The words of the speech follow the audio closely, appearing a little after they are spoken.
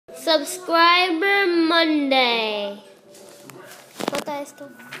Subscriber Monday. ¿Cuánto esto?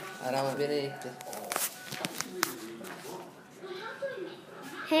 Ahora más viene este.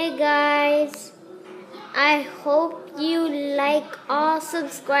 Hey guys, I hope you like all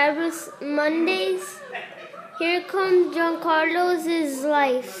Subscribers Mondays. Here comes Giancarlos'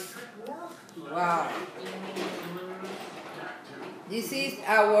 life. Wow. This is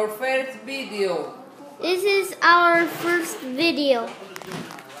our first video. This is our first video.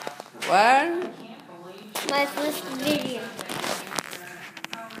 What? My first video.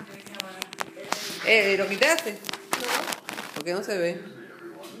 ¿Lo quitaste? No. ¿Por qué no se ve?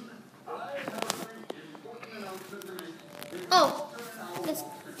 Oh, let's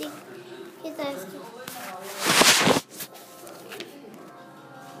think. ¿Qué tal esto?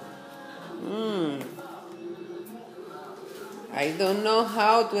 I don't know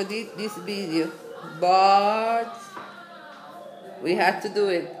how to edit this video, but we have to do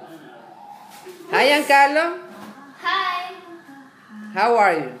it. Hi, Giancarlo. Hi. How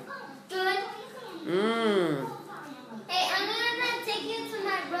are you? Good. Hey, I'm gonna take you to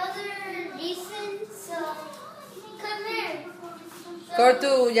my brother Jason, so come here. Call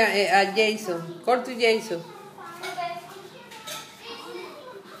to Jason. Call to Jason. Okay.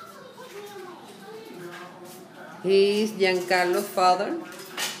 He is Giancarlo's father.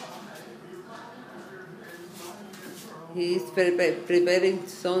 He is preparing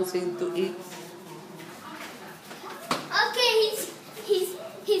something to eat. Okay,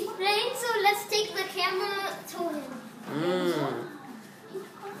 he's playing, so let's take the camera to him.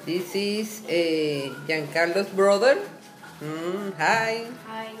 This is Giancarlo's brother. Hi.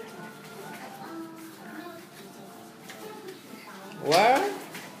 Hi. Where?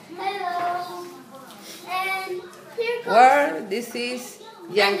 Hello. And here comes. Where? This is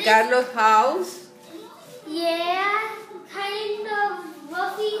Giancarlo's house. Yeah, kind of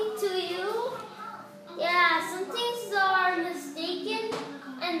roughy to you. Yeah, some things are mistaken,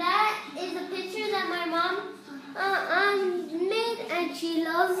 and that is a picture that my mom made, and she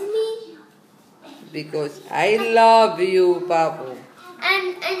loves me. Because I love you, Papu.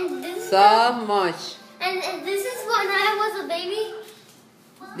 And this So much. and this is when I was a baby,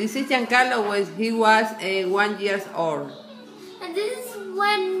 This is Giancarlo when he was 1 year old. and this is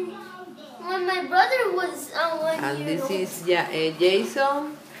when my brother was 1 And year this old. is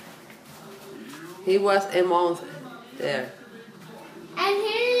Jason. He was a month there. And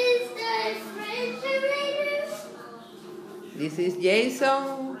here is the refrigerator. This is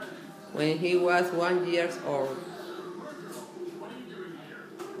Jason when he was 1 year old.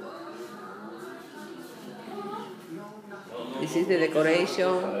 This is the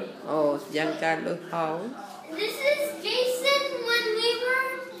decoration of Giancarlo's house. This is Jason when we were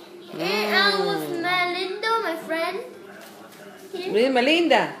with Melinda, my friend. Here.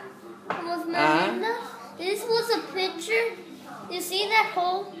 Melinda. With Melinda. This was a picture. You see that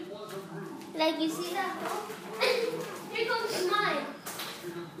hole? Like you see that hole? Here comes mine.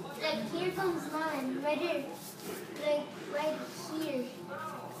 Like here comes mine. Right here. Like right here.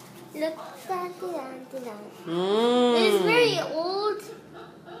 Look, It's very old,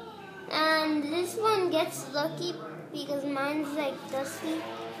 and this one gets lucky because mine's like dusty.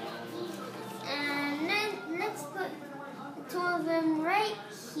 And then let's put two of them right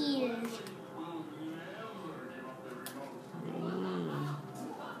here.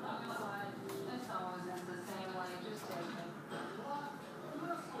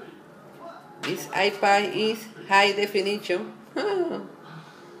 This iPad is high definition.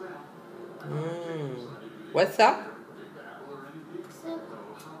 What's up? So,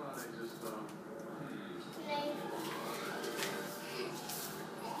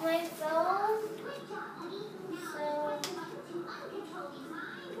 my phone.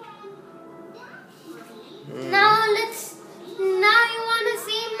 Now you want to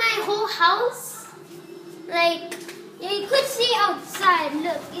see my whole house? Like, you could see outside.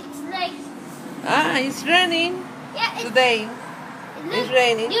 Look, it's like. It's raining Yeah, today. It's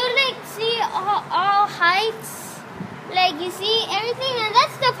raining. You like see all heights, like you see everything, and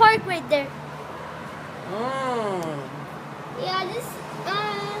that's the park right there. Yeah, this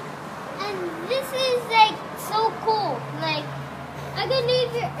and this is like so cool. Like I could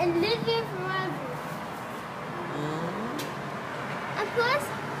live here and live here forever.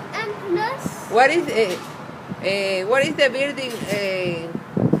 And plus. What is the building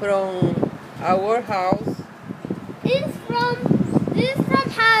from our house? This is from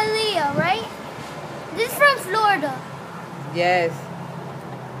Hialeah, right? This is from Florida. Yes.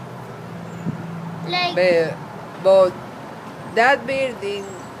 Like But that building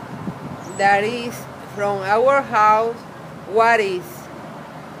that is from our house, what is?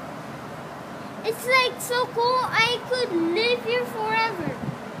 It's like so cool. I could live here forever.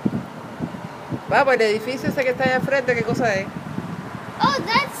 Va, pues el edificio ese que está allá al frente, ¿qué cosa es?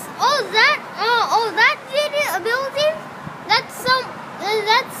 That building. That's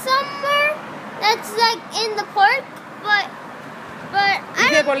somewhere. That's like in the park, but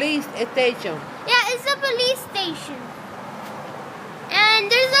It's the police station. yeah, it's a police station.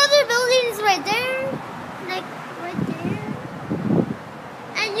 And there's other buildings right there, like right there.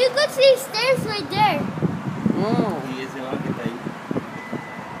 And you could see stairs right there. Oh. Y ese va que está ahí.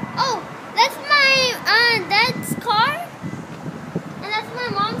 Oh, that's my dad's car. And that's my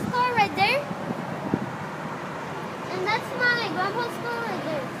mom's car right there. And that's my grandpa's car right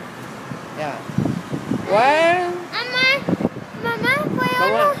there. Yeah. Well, And mamá,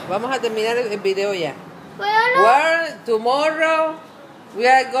 vamos a terminar el video ya. ¿puedo? Well, tomorrow we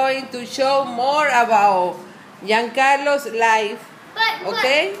are going to show more about Giancarlos' life.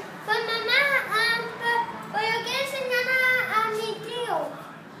 Okay? But mamá, pero yo quiero enseñar a mi tío.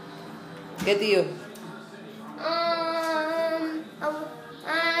 ¿Qué tío?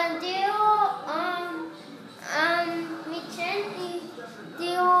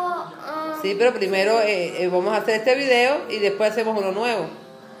 Sí, pero primero vamos a hacer este video y después hacemos uno nuevo.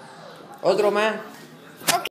 Otro más.